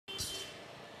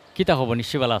কিতা খবর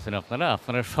নিশ্চয়ই ভালো আছেন আপনারা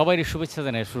আপনারা সবাই শুভেচ্ছা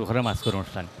জানাই শুরু করার মাঝকর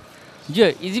অনুষ্ঠান যে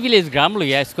ইজি ভিলেজ গ্রাম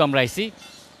লইয়া আজকে আমরা আইছি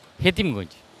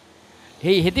হেতিমগঞ্জ।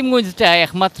 এই হেতিমগঞ্জটা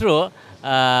একমাত্র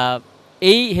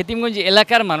এই হেতিমগঞ্জ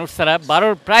এলাকার মানুষ ছাড়া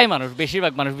প্রায় মানুষ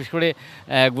বেশিরভাগ মানুষ বিশেষ করে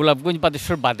গোলাপগঞ্জ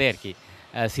বাদেশ্বর বাদে আর কি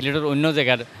সিলেটের অন্য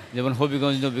জায়গার যেমন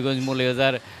হবিগঞ্জ নবীগঞ্জ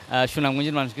মৌলভীবাজার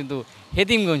সুনামগঞ্জের মানুষ কিন্তু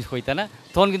হেতিমগঞ্জ হইতা না,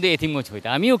 তখন কিন্তু এতিমগঞ্জ হইতা।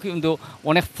 আমিও কিন্তু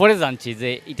অনেক পরে জানছি যে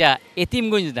এটা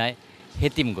এতিমগঞ্জ নয়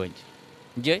হেতিমগঞ্জ।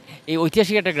 যে এই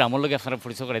ঐতিহাসিক একটা গ্রামের লোক আপনারা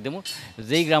পরিচয় করে দেবো,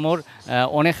 যেই গ্রামের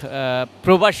অনেক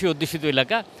প্রবাসী অধ্যুষিত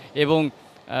এলাকা এবং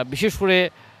বিশেষ করে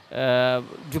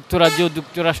যুক্তরাজ্য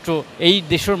যুক্তরাষ্ট্র এই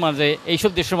দেশের মাঝে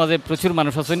এইসব দেশের মাঝে প্রচুর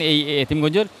মানুষ আছেন এই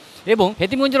হেতিমগঞ্জের, এবং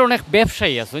হেতিমগঞ্জের অনেক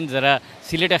ব্যবসায়ী আছেন যারা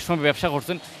সিলেট একসময় ব্যবসা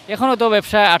করছেন, এখনও তো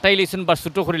ব্যবসা আটাই লাইছেন বা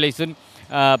ছোটো করে লাইছেন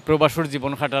প্রবাসর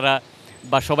জীবন খাটারা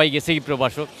বা সবাই গেছে কি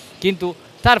প্রবাসও, কিন্তু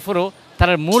তারপরেও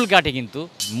তার মূল ঘাটে কিন্তু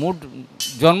মূল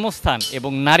জন্মস্থান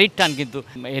এবং নারীর টান কিন্তু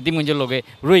হেতিমগঞ্জের লগে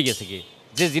রয়ে গেছে কি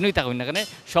যে জিনিসই থাকুন না কেন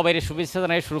সবাই শুভেচ্ছা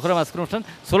জানাই শুরু করাম আজকের অনুষ্ঠান।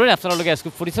 চলুন আপনার লগে আজকে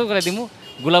পরিচয় করে দিব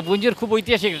গোলাপগঞ্জের খুব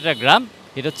ঐতিহাসিক একটা গ্রাম,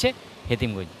 এটা হচ্ছে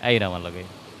হেতিমগঞ্জ। আইন আমার লগে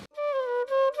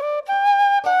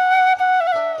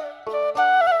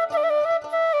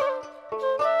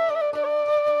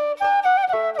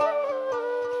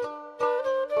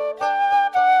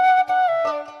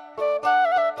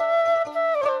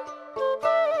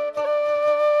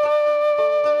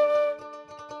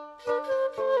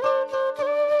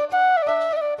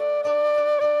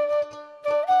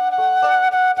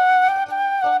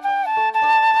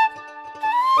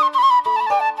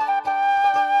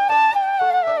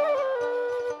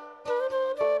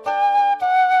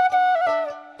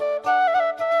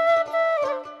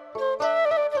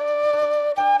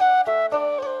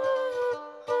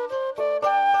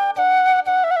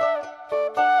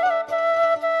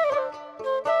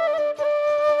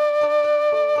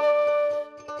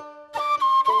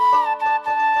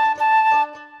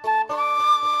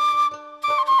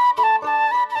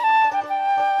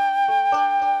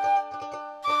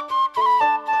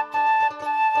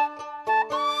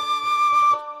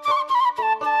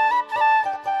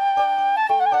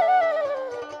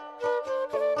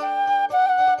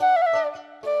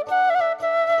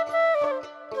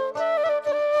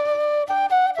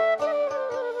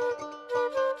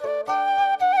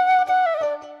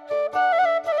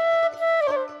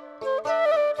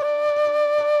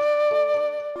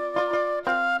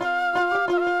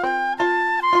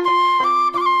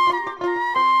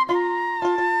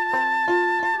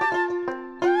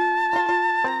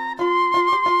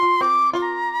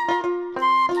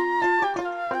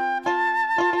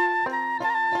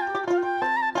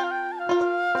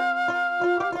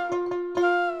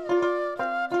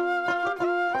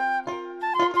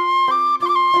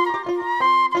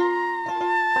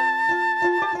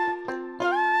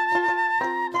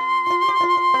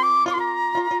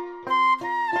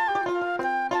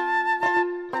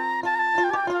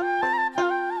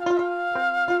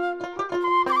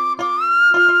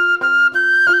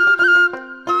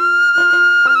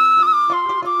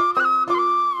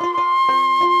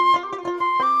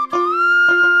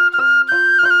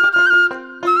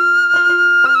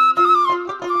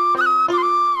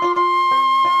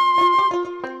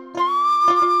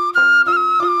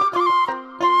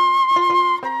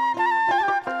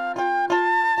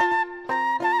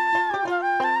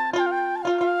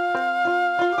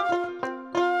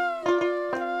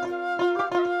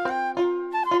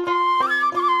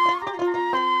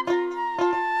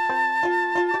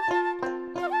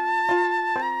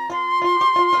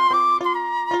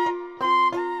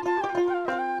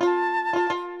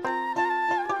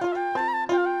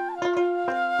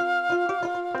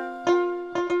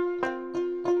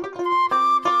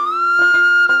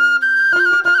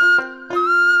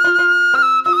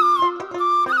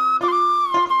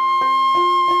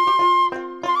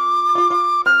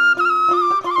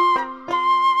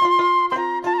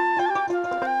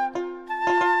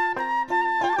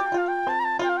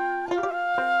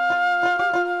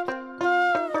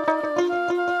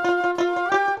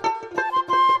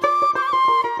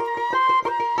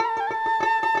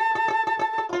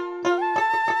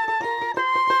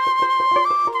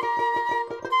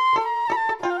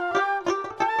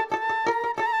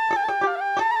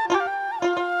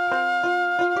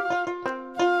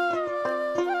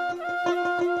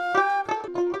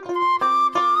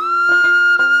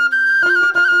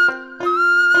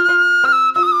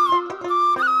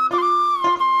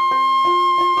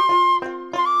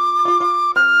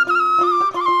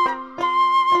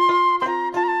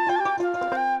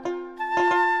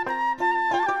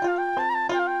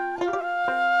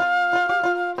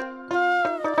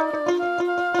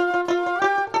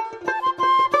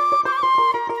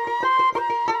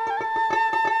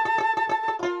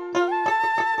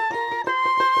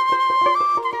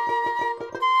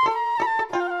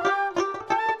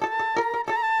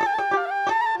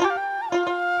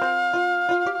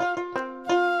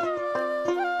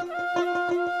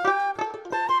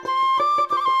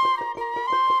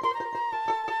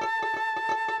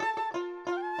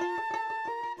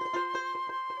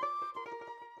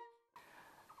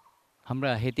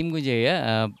আমরা হেতিমগঞ্জে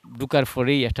ঢুকার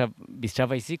পরেই একটা বিশ্রা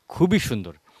পাইছি খুবই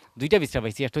সুন্দর। ২টা বিশ্রা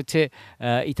পাইছি। একটা হচ্ছে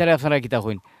ইতারে আপনারা কিতা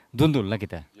কইন দুন্দুল না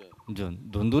কিতা?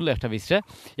 ধুন্দুল একটা বিশ্রা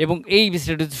এবং এই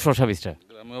বিশ্রাটা হচ্ছে শশা বিশ্রা।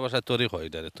 গ্রামের ভাষায় তরি হয়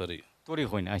এটা তরি। তরি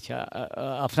কইন আচ্ছা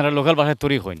আপনারা লোকাল ভাষায়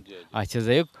তরি কইন। আচ্ছা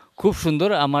যাই হোক খুব সুন্দর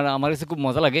আমার কাছে খুব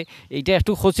মজা লাগে। এইটা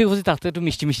একটু খসি থাকতে একটু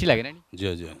মিষ্টি লাগে না? জি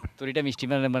জি। তরিটা মিষ্টি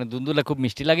মানে দুন্দুলা খুব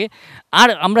মিষ্টি লাগে। আর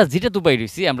আমরা যেটা তো পাই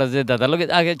রইছি আমরা যে দাদার লগে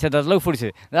আগে আচ্ছা দাদার লগে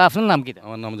পরিচয়। দাদা আপনার নাম কিতা?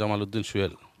 আমার নাম জামাল উদ্দিন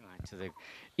সুয়েল। আচ্ছা যাই হোক।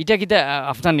 এটা কিতা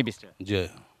আপনার নি বিশ্রা? জি।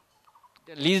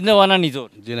 লিজ নেওয়া না নিজর?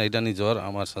 জি না এটা নিজর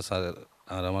আমার চাচার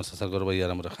আর আমার চাচার ঘর ভাই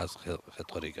আর আমরা খাস খেত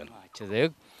করি কেন। আচ্ছা যাই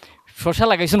হোক। শশা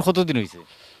লাগাইছেন কতদিন হইছে?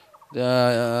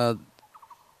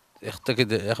 ১ থেকে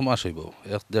 ১ মাস হইব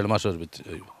 ১-১.৫ মাসের ভিতরে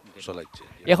হইব চলাইছে।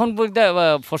 এখন পর্যন্ত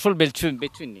ফসল বেচছেন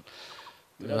নি?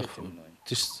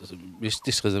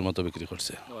 ২০-৩০ কেজির মতো বিক্রি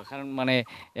করছে। কারণ মানে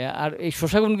আর এই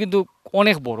শশাগুলো কিন্তু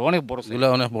অনেক বড় এগুলো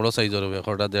অনেক বড় সাইজের হবে।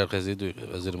 একটা ১.৫ কেজি ২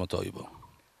 কেজির মতো হইব।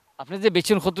 আপনি যে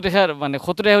বেচছেন কত টাকার মানে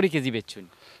কত টাকা করে কেজি বেচছেন?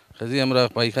 কেজি আমরা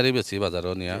পাইকারি বেচি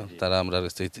বাজারও নিয়া তারা আমরা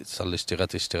 ৪০ টাকা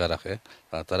 ৩০ টাকা রাখে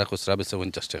আর তারা খুচরা বেচে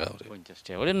 ৫০ টাকা করে। ৫০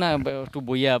 টাকা করে না একটু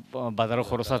বইয়া বাজারও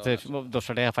খরচ আছে ১০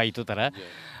 টাকা পাইতো তারা।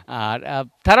 আর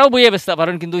তারাও বইয়া বেচতে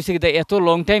পারেন কিন্তু হইছে কি এত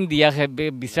লং টাইম দিয়া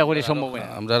বিশ্রা করে সম্ভব হয় না।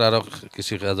 আমরা আরো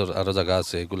কৃষি কাজের আরো জায়গা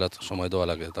আছে এগুলা সময় দেওয়া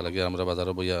লাগে তার লাগে আমরা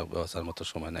বাজারও বইয়া বেচার মতো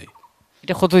সময় নাই।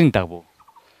 এটা কতদিন থাকবো?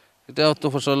 এটা তো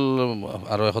ফসল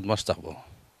আরো ১ মাস থাকবো।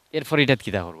 এরপর এটা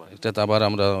কি তা করবো? এটা আবার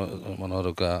আমরা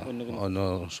মনোরকা অন্য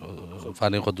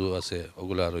পানি কদু আছে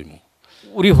ওগুলা রইমু।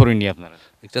 উড়ি হরিণী আপনারা?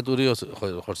 এটা তুরি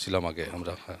করছিলাম আগে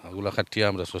আমরা ওগুলা খাটিয়ে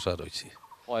আমরা শশা রয়েছি।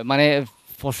 মানে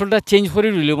ফসলটা চেঞ্জ করে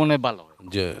রইলে মনে হয় ভালো হয়।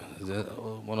 যে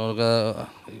মনোরকা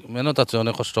মেহনত আছে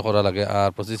অনেক কষ্ট করা লাগে আর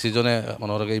প্রতি সিজনে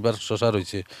মনোরকা এইবার শশা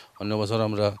রয়েছে অন্য বছর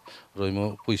আমরা রইমু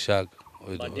পুঁই শাক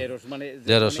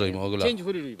ঢেঁড়স রইমু ওগুলা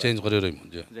চেঞ্জ করে রইমু।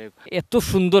 এত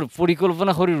সুন্দর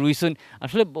পরিকল্পনা করে রইছেন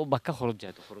আসলে বাক্কা খরচ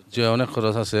যায় তো খরচ যে অনেক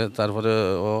খরচ আছে তারপরে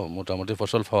ও মোটামুটি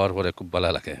ফসল পাওয়ার পরে খুব ভালো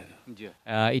লাগে।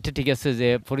 এটা ঠিক আছে যে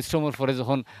পরিশ্রমের পরে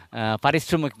যখন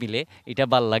পারিশ্রমিক মিলে এটা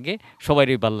ভাল লাগে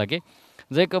সবারই ভাল লাগে।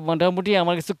 যাই হোক মোটামুটি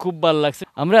আমার কাছে খুব ভালো লাগছে।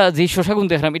 আমরা যেই শশাগুলো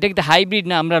দেখলাম এটা কিন্তু হাইব্রিড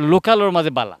না আমরা লোকালের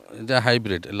মাঝে বালা? এটা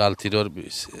হাইব্রিড লাল তিরর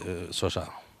শশা।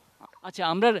 আচ্ছা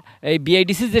আমরা এই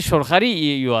বিআইডিসি যে সরকারি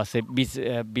আছে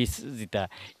বীজ যেটা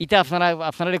এটা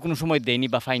আপনারা কোনো সময় দেয়নি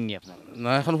বা পাইননি আপনারা?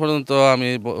 না এখন পর্যন্ত আমি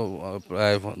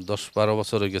প্রায় ১০-১২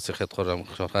 বছর হয়ে গেছে ক্ষেত করাম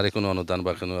সরকারি কোনো অনুদান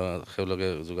বা কোনো কেউ লগে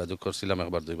যোগাযোগ করছিলাম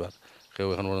 ১-২ বার কেউ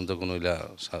এখন পর্যন্ত কোনো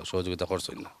সহযোগিতা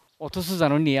করছেন না। অথচ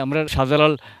জানি আমরা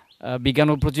শাহজালাল বিজ্ঞান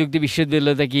ও প্রযুক্তি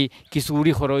বিশ্ববিদ্যালয় থেকে কিছু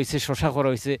উড়ি করা হয়েছে শশা করা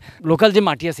হয়েছে। লোকাল যে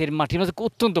মাটি আছে এর মাটির মাঝে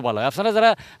অত্যন্ত ভালো হয়। আপনারা যারা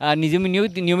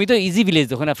নিয়মিত ইজি ভিলেজ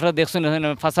যখন আপনারা দেখছেন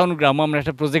ফাঁসাউন গ্রামও আমরা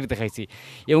একটা প্রজেক্ট দেখাইছি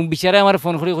এবং বিচারে আমার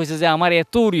ফোন করে কইছে যে আমার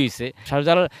এত উড়ি হয়েছে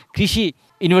শাহজালাল কৃষি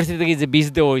ইউনিভার্সিটি থেকে যে বীজ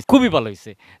দেওয়া হয়েছে খুবই ভালো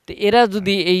হয়েছে। তো এরা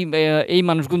যদি এই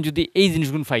মানুষগুলো যদি এই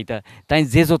জিনিসগুলো ফাইতা তাই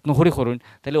যে যত্ন করে করুন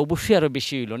তাহলে অবশ্যই আরও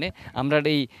বেশি হইল না আমরা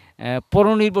এই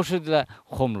পরনির্ভরশীলতা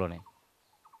কমল না।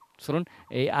 শুনুন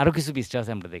এই আরও কিছু বীজটা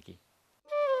আছে আমরা দেখি।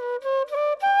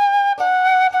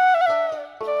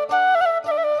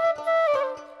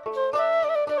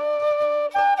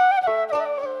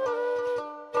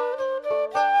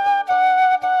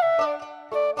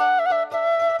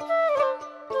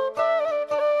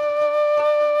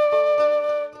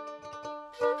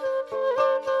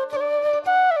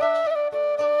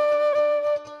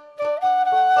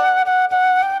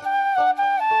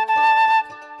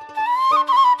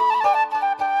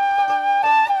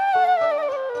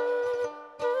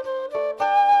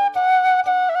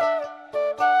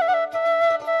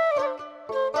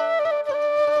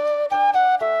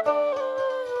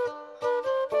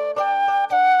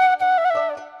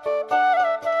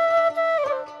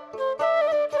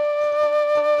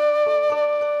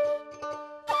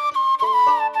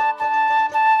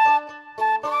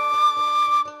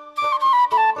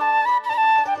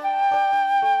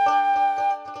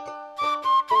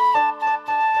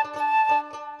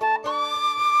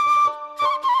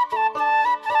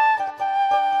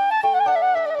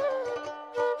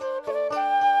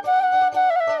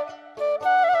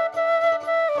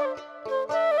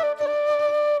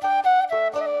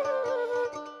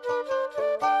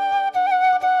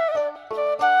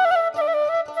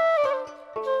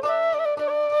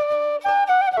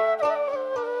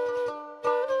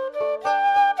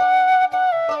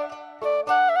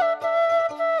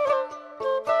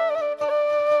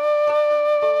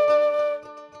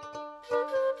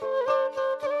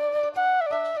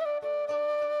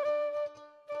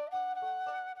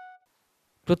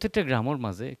 প্রত্যেকটা গ্রামের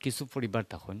মাঝে কিছু পরিবার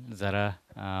থাকেন যারা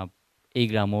এই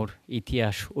গ্রামের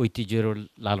ইতিহাস ঐতিহ্যের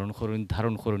লালন করুন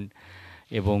ধারণ করুন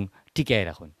এবং টিকায়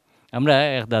রাখুন। আমরা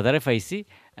এক দাদারে পাইছি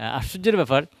আশ্চর্যের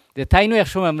ব্যাপার যে তাইনও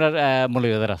একসময় আমরা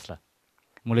মৌলভীবাজার আসলা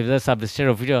মৌলভীবাজার সাব রেজিস্ট্রার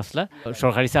অফিসে আসলা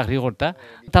সরকারি চাকরি করতা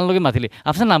তার লগে মাতিলে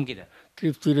আপনার নাম কি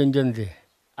তৃপ্তি রঞ্জন দে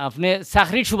আপনি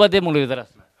চাকরির সুবাদে মৌলভীবাজার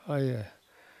আসলা হয়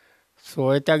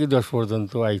 6 থেকে 10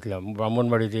 পর্যন্ত আইছিলাম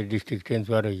ব্রাহ্মণবাড়িতে ডিস্ট্রিক্ট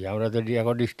ট্রান্সফার হয়ে আমরা তো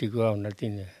এখন ডিস্ট্রিক্টও আপনার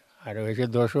 3 আর হয়েছে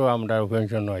 10ও আমরা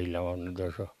পেনশনও আইলাম আপনার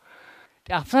 10ও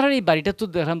আপনার এই বাড়িটা তো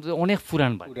দেখলাম যে অনেক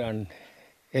পুরান বাড়ি পুরান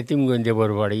এতিমগঞ্জে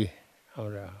বড় বাড়ি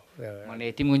আমরা মানে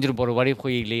এতিমগঞ্জের বড় বাড়ি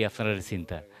হইলেই আপনার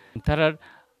চিন্তা তার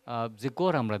যে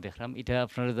গড় আমরা দেখলাম এটা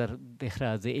আপনারা দেখরা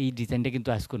যে এই ডিজাইনটা কিন্তু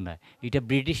আজকের না এটা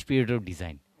ব্রিটিশ পিরিয়ডের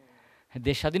ডিজাইন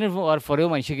দেশ স্বাধীনের হওয়ার পরেও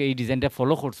মানুষকে এই ডিজাইনটা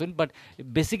ফলো করছেন বাট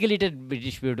বেসিক্যালি এটা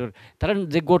ব্রিটিশ পিরিয়ডের তারা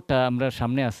যে গড়টা আমরা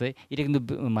সামনে আছে এটা কিন্তু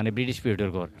মানে ব্রিটিশ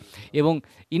পিরিয়ডের গড় এবং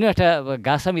ইনো একটা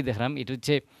গাছ আমি দেখলাম এটা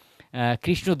হচ্ছে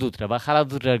কৃষ্ণদূতরা বা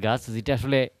খালাদূতরার গাছ যেটা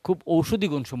আসলে খুব ঔষধি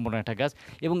গুণসম্পন্ন একটা গাছ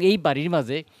এবং এই বাড়ির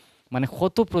মাঝে মানে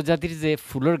কত প্রজাতির যে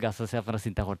ফুলের গাছ আছে আপনারা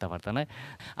চিন্তা করতে পারতেন না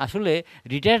আসলে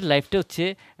রিটায়ার্ড লাইফটা হচ্ছে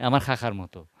আমার খাখার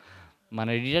মতো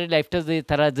মানে রিটায়ার্ড লাইফটা যে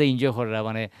তারা যে এনজয় করা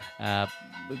মানে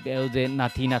যে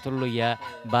নাতি নাতর লইয়া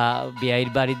বা বিয়ের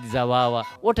বাড়িতে যাওয়া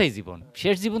ওটাই জীবন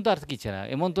শেষ জীবন তো আর কিছু না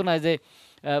এমন তো না যে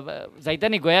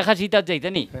যাইতানি গয়া খাসি তার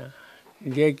যাইতানি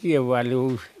যে কি বলে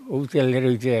ও ছেলে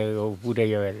রয়েছে ও পুরে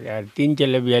যাবে আর 3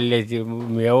 ছেলে বিয়ে লেছে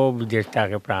মেয়েও বিদেশ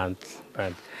থাকে ফ্রান্স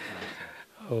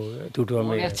ও দুটো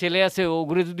মেয়ে ছেলে আছে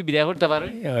ওগুলো যদি বিদায় করতে পারে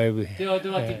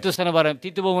তীর্থস্থানে পারে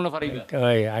তীর্থভবনে পারিবে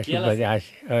আশীর্বাদ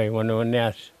আসে মনে মনে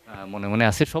আসে মনে মনে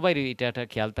আছে সবাই এটা একটা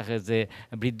খেয়াল থাকে যে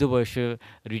বৃদ্ধ বয়সে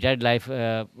রিটায়ার্ড লাইফ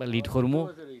লিড করবো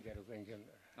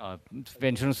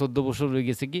পেনশন 14 বছর হয়ে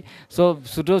গেছে কি সো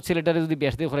ছোটো ছেলেটারে যদি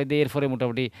ব্যস্ত করে দেয় এরপরে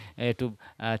মোটামুটি একটু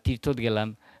তীর্থত গেলাম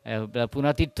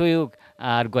পুনা তীর্থই হোক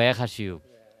আর গয়া খাসি হোক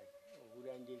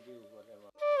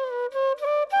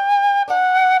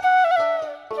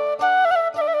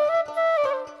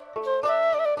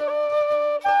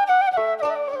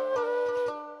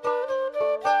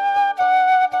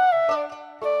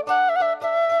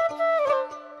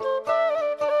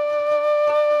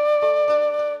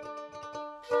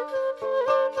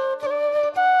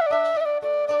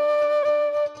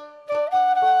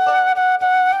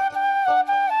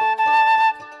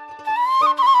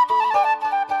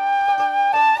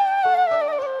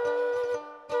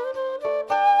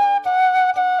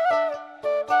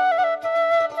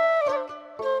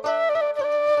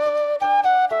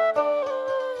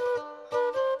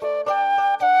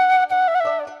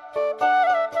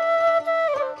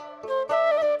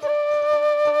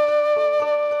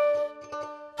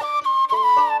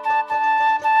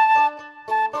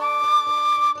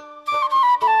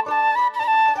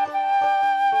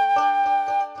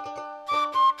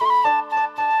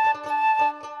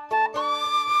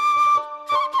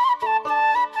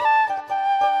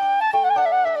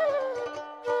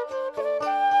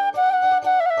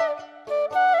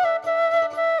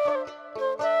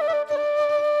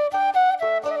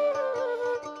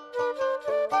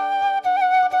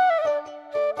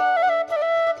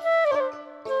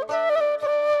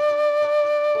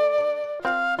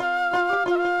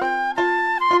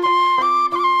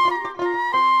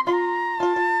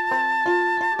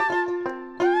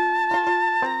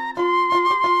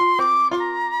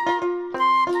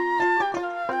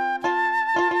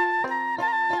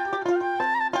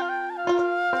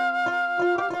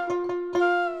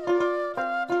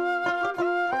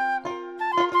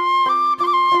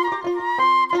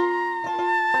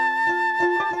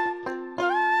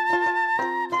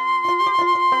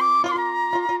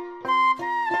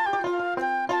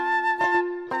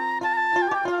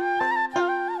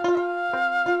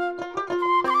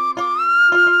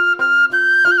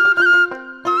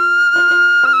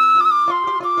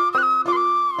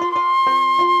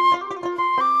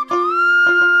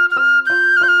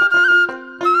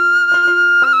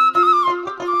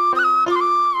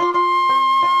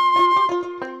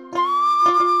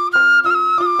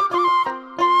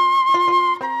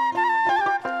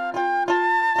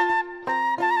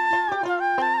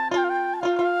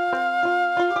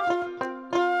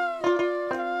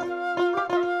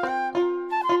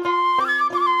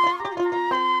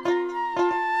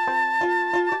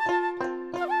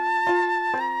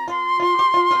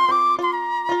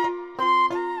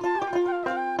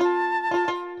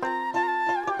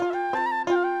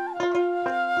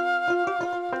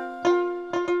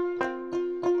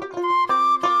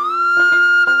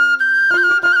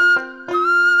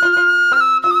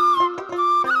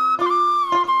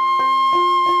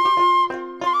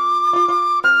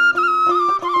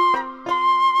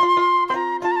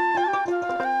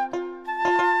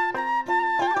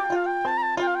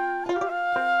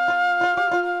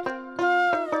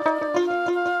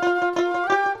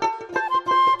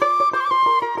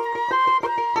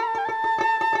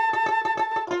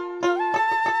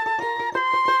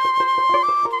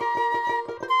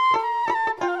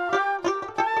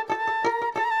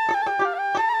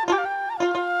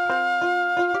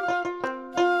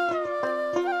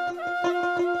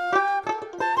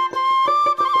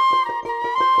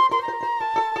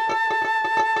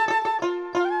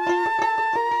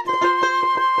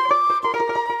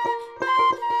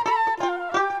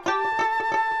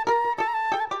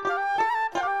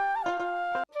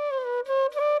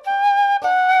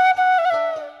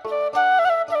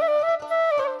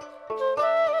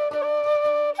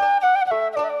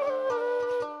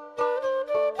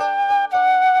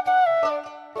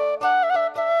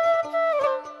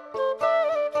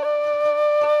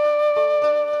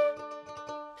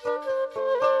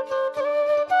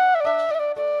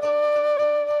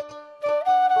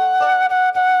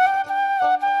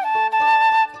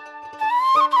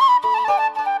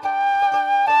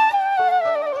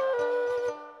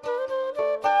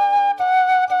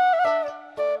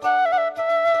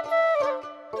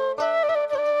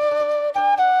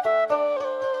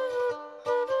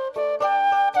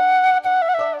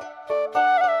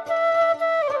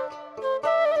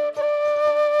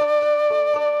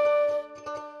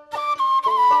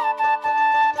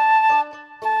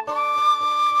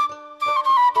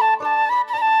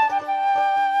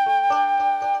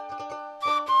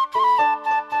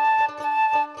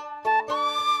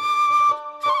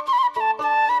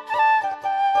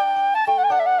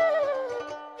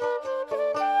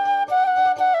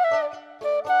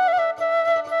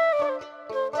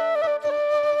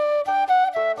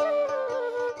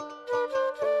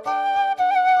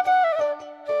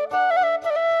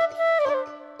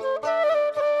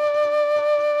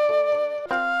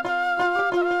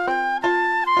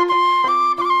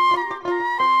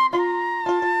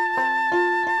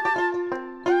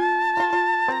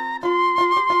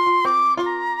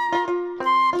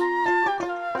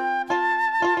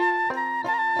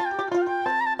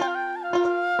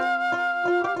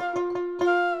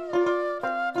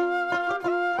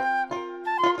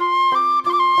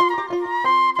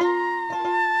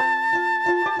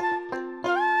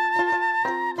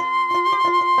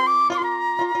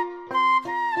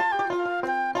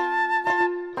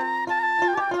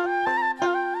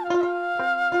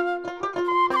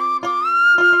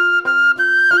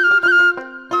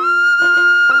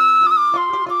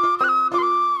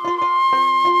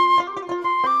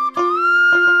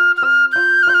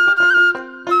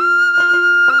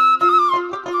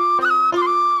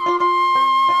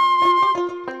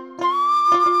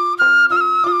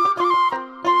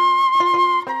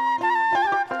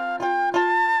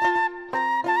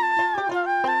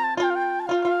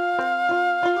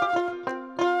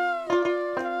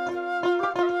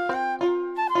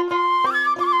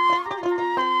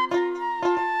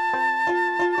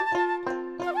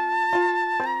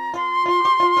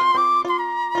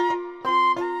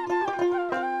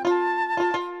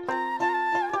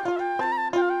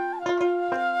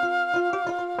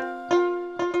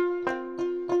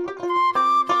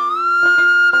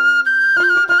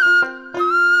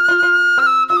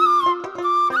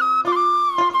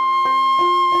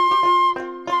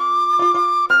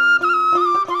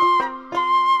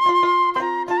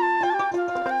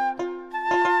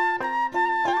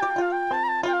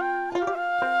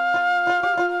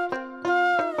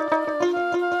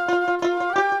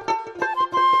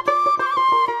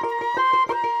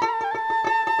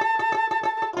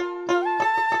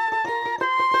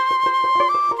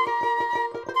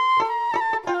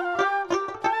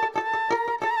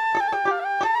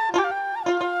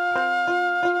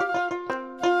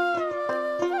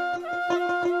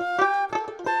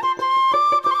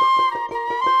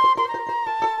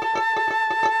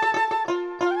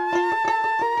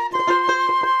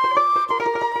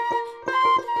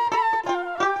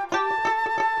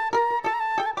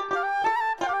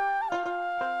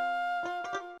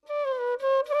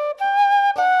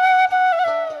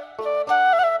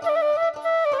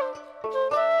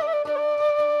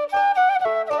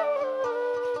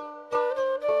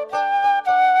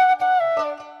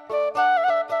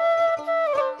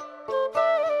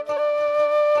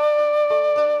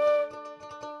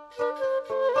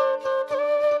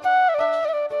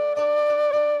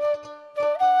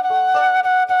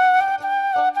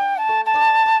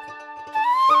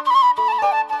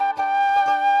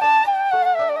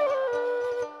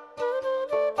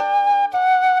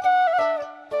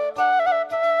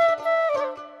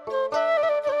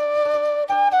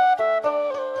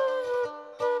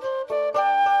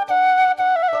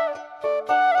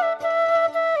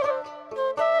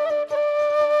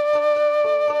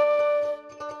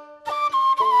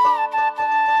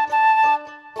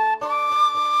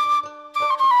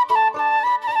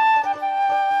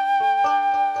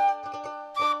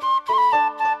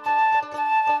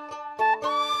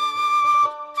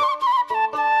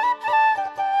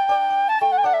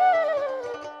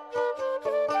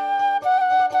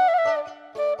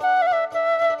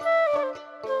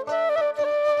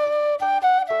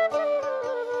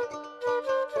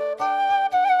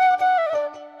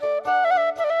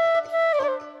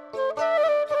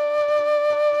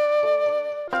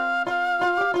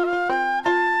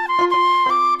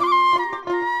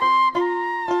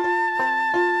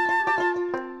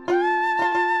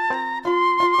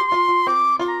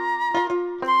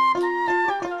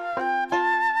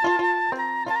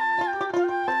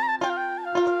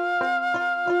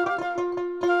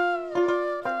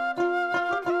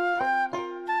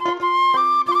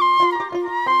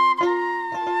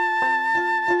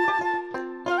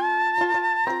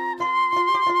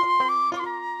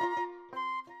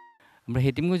আমরা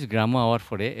হেতিমগঞ্জ গ্রামে আওয়ার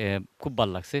পরে খুব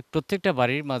ভালো লাগছে। প্রত্যেকটা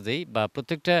বাড়ির মাঝেই বা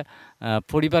প্রত্যেকটা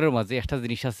পরিবারের মাঝে একটা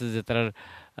জিনিস আছে যে তার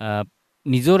আ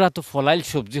নিজেরা তো ফলাইল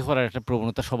সবজি করার একটা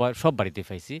প্রবণতা সব বাড়িতে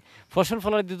পাইছি। ফসল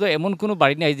ফলাইতে তো এমন কোনো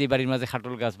বাড়ি নাই যে বাড়ির মাঝে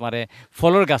খাটল গাছ মানে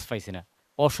ফলের গাছ পাইছি না।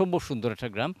 অসম্ভব সুন্দর একটা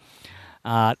গ্রাম।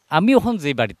 আর আমি এখন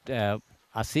যে বাড়িতে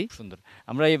আছি সুন্দর।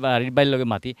 আমরা এই বাড়ির বাইরের লগে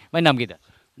মাতি। ভাই নাম কিটা?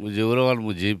 মুজিবুর রহমান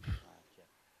মুজিব।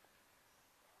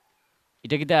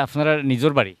 এটা কিটা আপনারা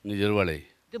নিজের বাড়ি? নিজের বাড়ি।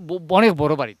 অনেক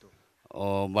বড় বাড়ি তো। ও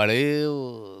বাড়ি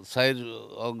সাইড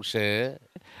অংশে।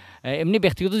 এমনি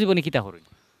ব্যক্তিগত জীবনে কিটা করেন?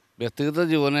 ব্যক্তিগত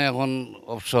জীবনে এখন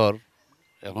অবসর,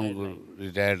 এখন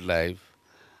রিটায়ার্ড লাইফ।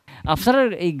 আপনার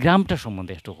এই গ্রামটা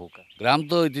সম্বন্ধে একটু হোক। গ্রাম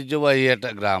তো ঐতিহ্যবাহী একটা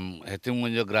গ্রাম,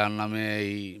 হেতিমগঞ্জ গ্রাম নামে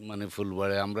এই মানে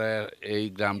ফুলবাড়ি। আমরা এই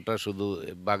গ্রামটা শুধু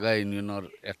বাগা ইউনিয়নের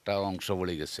একটা অংশ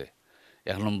বলে গেছে,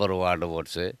 1 নম্বর ওয়ার্ডও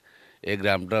পড়ছে। এই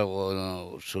গ্রামটা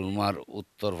সুরমার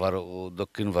উত্তর পার ও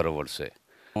দক্ষিণ পারে পড়ছে।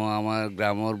 আমার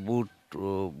গ্রামের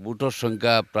বুটের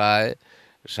সংখ্যা প্রায়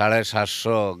 750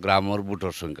 গ্রামের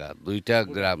বুটের সংখ্যা।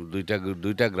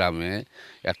 দুইটা গ্রামে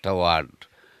একটা ওয়ার্ড।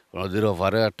 নদীর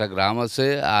ওপারে একটা গ্রাম আছে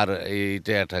আর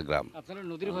এইটা একটা গ্রাম। আপনার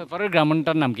নদীর ওপারের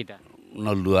গ্রামটার নাম কিটা?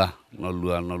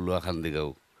 নলুয়া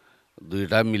খান্দিগাঁও।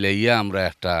 দুইটা মিলাইয়া আমরা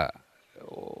একটা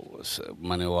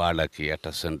মানে ওয়ার্ড আর কি,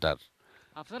 একটা সেন্টার।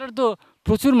 আপনার তো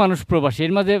প্রচুর মানুষ প্রবাসী,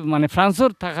 এর মাঝে মানে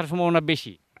ফ্রান্সের থাকার সম্ভাবনা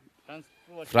বেশি।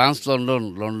 ফ্রান্স,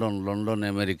 লন্ডন,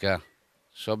 আমেরিকা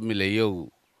সব মিলাইয়াও।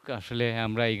 আসলে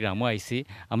আমরা এই গ্রামও আইছি।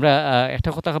 আমরা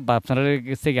একটা কথা আপনার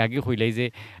কাছে আগে হইলাই যে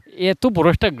এত বড়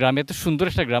একটা গ্রাম, এত সুন্দর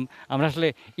একটা গ্রাম আমরা আসলে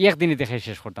একদিনে দেখাই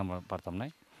শেষ করতাম পারতাম না।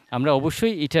 আমরা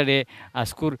অবশ্যই এটারে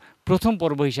আজকুর প্রথম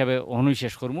পর্ব হিসাবে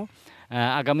শেষ করবো।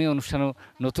 আগামী অনুষ্ঠানও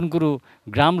নতুন কোনো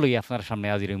গ্রাম লই আপনার সামনে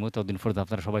হাজির হইব। ততদিন পর্যন্ত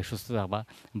আপনারা সবাই সুস্থ থাকবা,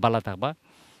 ভালো থাকবা,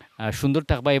 সুন্দর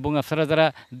থাকবা। এবং আপনারা যারা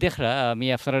দেখরা, আমি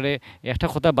আপনারা একটা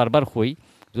কথা বারবার কই,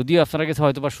 যদিও আপনার কাছে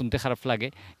হয়তো বা শুনতে খারাপ লাগে,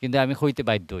 কিন্তু আমি হইতে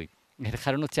বাধ্য হই। এর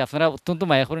কারণ হচ্ছে আপনারা অত্যন্ত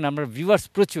মায়া করেন। আমরা ভিউয়ার্স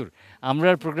প্রচুর, আমরা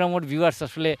প্রোগ্রামের ভিউয়ার্স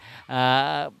আসলে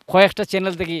কয়েকটা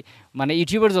চ্যানেল থেকে, মানে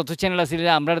ইউটিউবের যত চ্যানেল আছে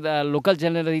আমরা লোকাল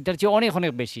চ্যানেল এটার চেয়ে অনেক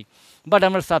অনেক বেশি। বাট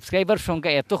আমার সাবস্ক্রাইবার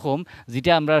সংখ্যা এত কম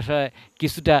যেটা আমরা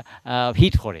কিছুটা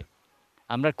হিট করে,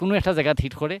 আমরা কোনো একটা জায়গাতে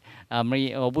হিট করে। আমি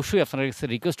অবশ্যই আপনার কাছে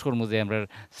রিকোয়েস্ট করবো যে আমরা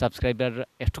সাবস্ক্রাইবার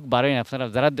একটু বাড়েন। আপনারা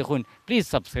যারা দেখুন প্লিজ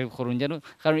সাবস্ক্রাইব করুন যেন,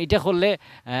 কারণ এটা করলে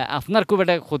আপনার খুব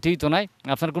একটা ক্ষতি তো নাই,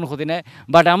 আপনার কোনো ক্ষতি নাই,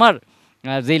 বাট আমার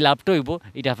যেই লাভটা হইব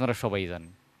এটা আপনারা সবাই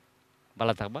জানেন।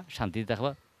 ভালো থাকবা, শান্তিতে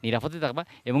থাকবা, নিরাপদে থাকবা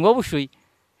এবং অবশ্যই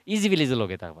ইজি ভিলেজের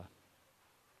লগে থাকবা।